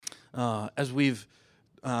as we've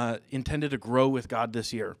intended to grow with God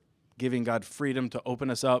this year, giving God freedom to open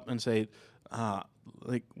us up and say,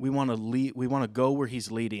 we want to lead, we want to go where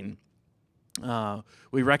He's leading.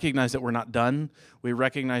 We recognize that we're not done. We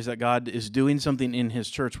recognize that God is doing something in His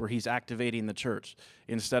church where He's activating the church.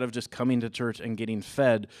 Instead of just coming to church and getting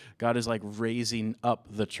fed, God is like raising up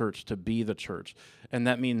the church to be the church. And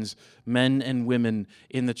that means men and women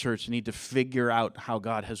in the church need to figure out how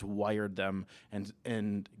God has wired them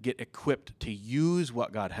and get equipped to use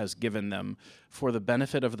what God has given them for the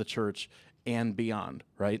benefit of the church and beyond,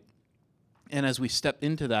 right? And as we step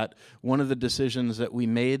into that, one of the decisions that we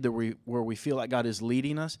made where we feel like God is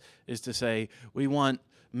leading us is to say we want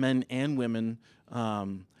men and women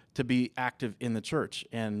to be active in the church.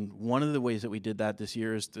 And one of the ways that we did that this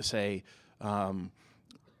year is to say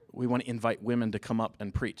we want to invite women to come up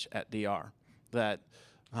and preach at DR. That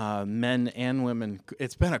men and women,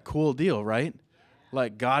 it's been a cool deal, right?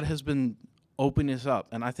 Like God has been opening us up.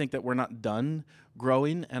 And I think that we're not done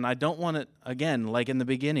growing, and I don't want it, again, like in the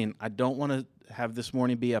beginning, I don't want to have this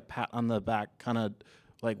morning be a pat on the back, kind of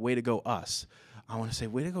like, way to go us. I want to say,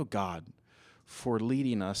 way to go God for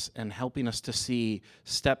leading us and helping us to see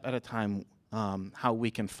step at a time how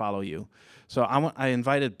we can follow you. So I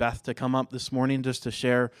invited Beth to come up this morning just to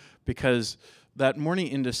share, because that morning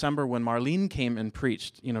in December when Marlene came and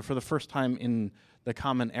preached, for the first time in the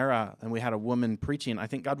Common Era, and we had a woman preaching, I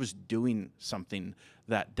think God was doing something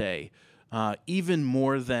that day. Even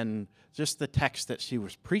more than just the text that she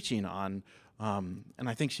was preaching on. And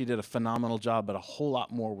I think she did a phenomenal job, but a whole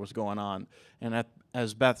lot more was going on. And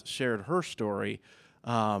as Beth shared her story,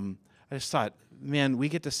 I just thought, man, we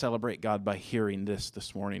get to celebrate God by hearing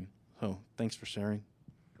this morning. So thanks for sharing.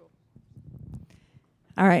 Cool.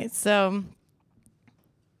 All right, so,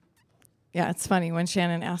 yeah, it's funny. When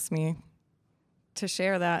Shannon asked me to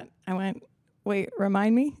share that, I went, wait,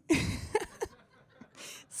 remind me?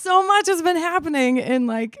 So much has been happening in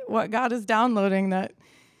like what God is downloading that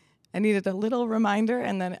I needed a little reminder.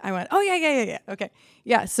 And then I went, oh, yeah. Okay.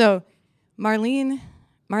 Yeah. So Marlene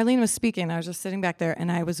was speaking. I was just sitting back there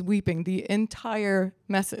and I was weeping the entire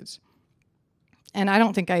message. And I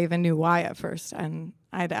don't think I even knew why at first. And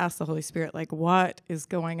I had to ask the Holy Spirit, like, what is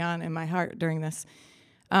going on in my heart during this?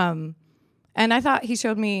 And I thought He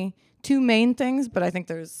showed me two main things, but I think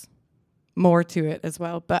there's more to it as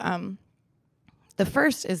well. But the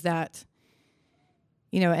first is that,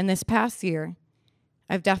 in this past year,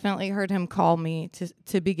 I've definitely heard Him call me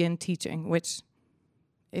to begin teaching, which,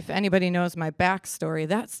 if anybody knows my backstory,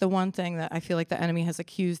 that's the one thing that I feel like the enemy has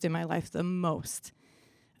accused in my life the most.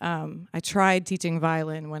 I tried teaching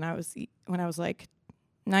violin when I was like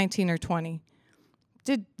 19 or 20.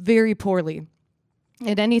 Did very poorly.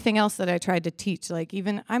 And anything else that I tried to teach, like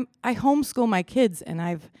even I homeschool my kids, and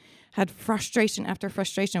I've had frustration after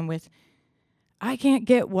frustration with, I can't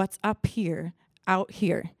get what's up here out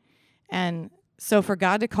here. And so for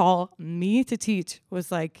God to call me to teach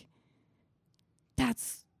was like, I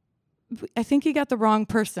think He got the wrong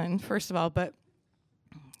person, first of all. But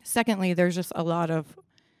secondly, there's just a lot of,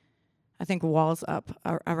 I think, walls up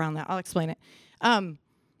around that. I'll explain it.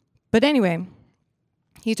 But anyway,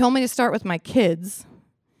 He told me to start with my kids,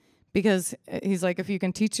 because He's like, if you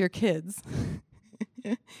can teach your kids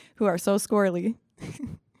who are so squirrely,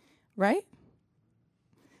 right?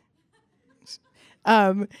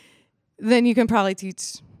 Then you can probably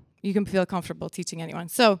you can feel comfortable teaching anyone.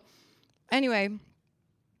 So anyway,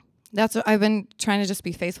 that's what I've been trying to just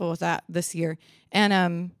be faithful with that this year.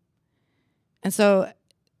 And so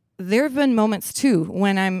there have been moments too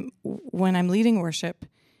when I'm leading worship,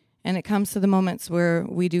 and it comes to the moments where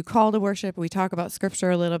we do call to worship, we talk about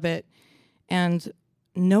scripture a little bit, and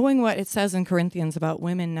knowing what it says in Corinthians about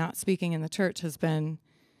women not speaking in the church has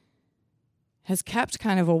kept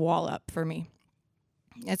kind of a wall up for me.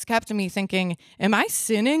 It's kept me thinking, am I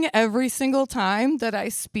sinning every single time that I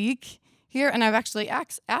speak here? And I've actually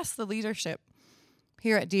asked the leadership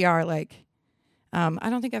here at DR, like, I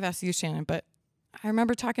don't think I've asked you, Shannon, but I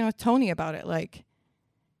remember talking with Tony about it, like,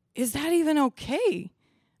 is that even okay?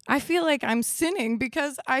 I feel like I'm sinning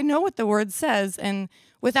because I know what the word says, and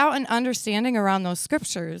without an understanding around those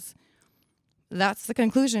scriptures, that's the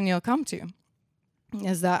conclusion you'll come to,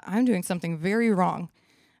 is that I'm doing something very wrong.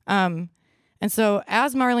 And so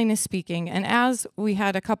as Marlene is speaking, and as we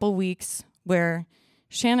had a couple weeks where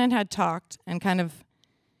Shannon had talked and kind of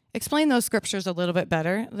explained those scriptures a little bit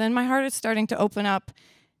better, then my heart is starting to open up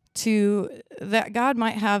to that God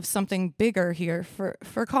might have something bigger here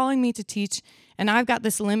for calling me to teach, and I've got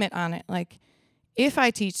this limit on it. Like, if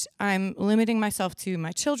I teach, I'm limiting myself to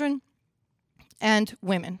my children and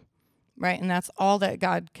women, right? And that's all that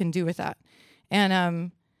God can do with that.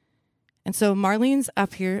 And And so Marlene's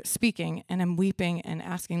up here speaking, and I'm weeping and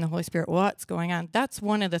asking the Holy Spirit, what's going on? That's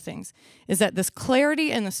one of the things, is that this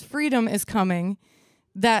clarity and this freedom is coming,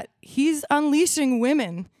 that he's unleashing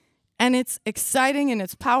women, and it's exciting and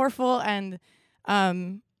it's powerful, and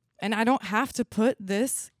I don't have to put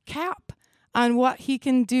this cap on what he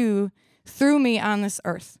can do through me on this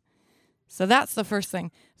earth. So that's the first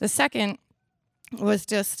thing. The second was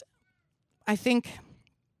just, I think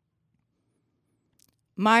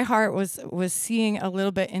my heart was seeing a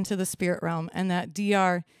little bit into the spirit realm, and that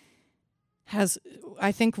DR has,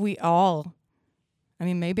 I think we all, I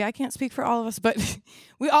mean, maybe I can't speak for all of us, but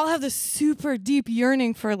we all have this super deep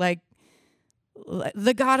yearning for like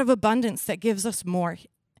the God of abundance that gives us more.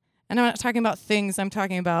 And I'm not talking about things, I'm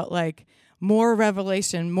talking about like more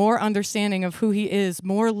revelation, more understanding of who he is,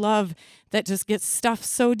 more love that just gets stuffed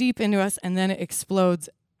so deep into us, and then it explodes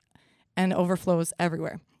and overflows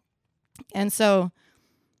everywhere. And so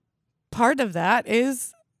part of that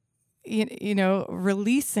is, you know,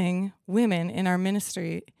 releasing women in our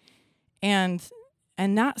ministry, and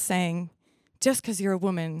not saying, just because you're a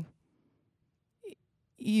woman,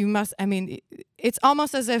 you must, I mean, it's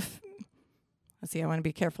almost as if, let's see, I want to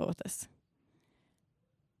be careful with this.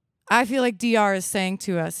 I feel like DR is saying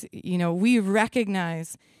to us, you know, we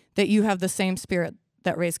recognize that you have the same spirit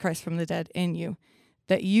that raised Christ from the dead in you,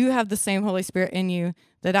 that you have the same Holy Spirit in you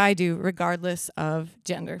that I do, regardless of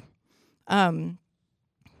gender. And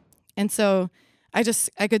so I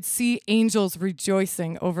could see angels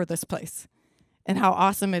rejoicing over this place, and how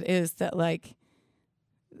awesome it is that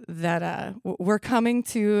we're coming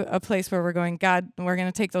to a place where we're going, God, we're going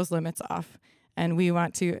to take those limits off, and we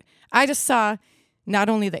want to. I just saw not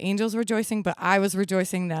only the angels rejoicing, but I was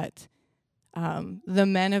rejoicing that the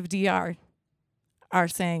men of DR are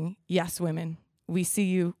saying, yes, women, we see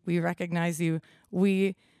you, we recognize you,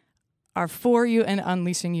 we are for you and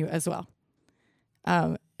unleashing you as well.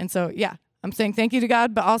 And so, yeah, I'm saying thank you to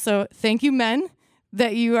God, but also thank you, men,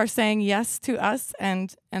 that you are saying yes to us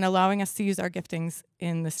and allowing us to use our giftings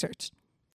in this church.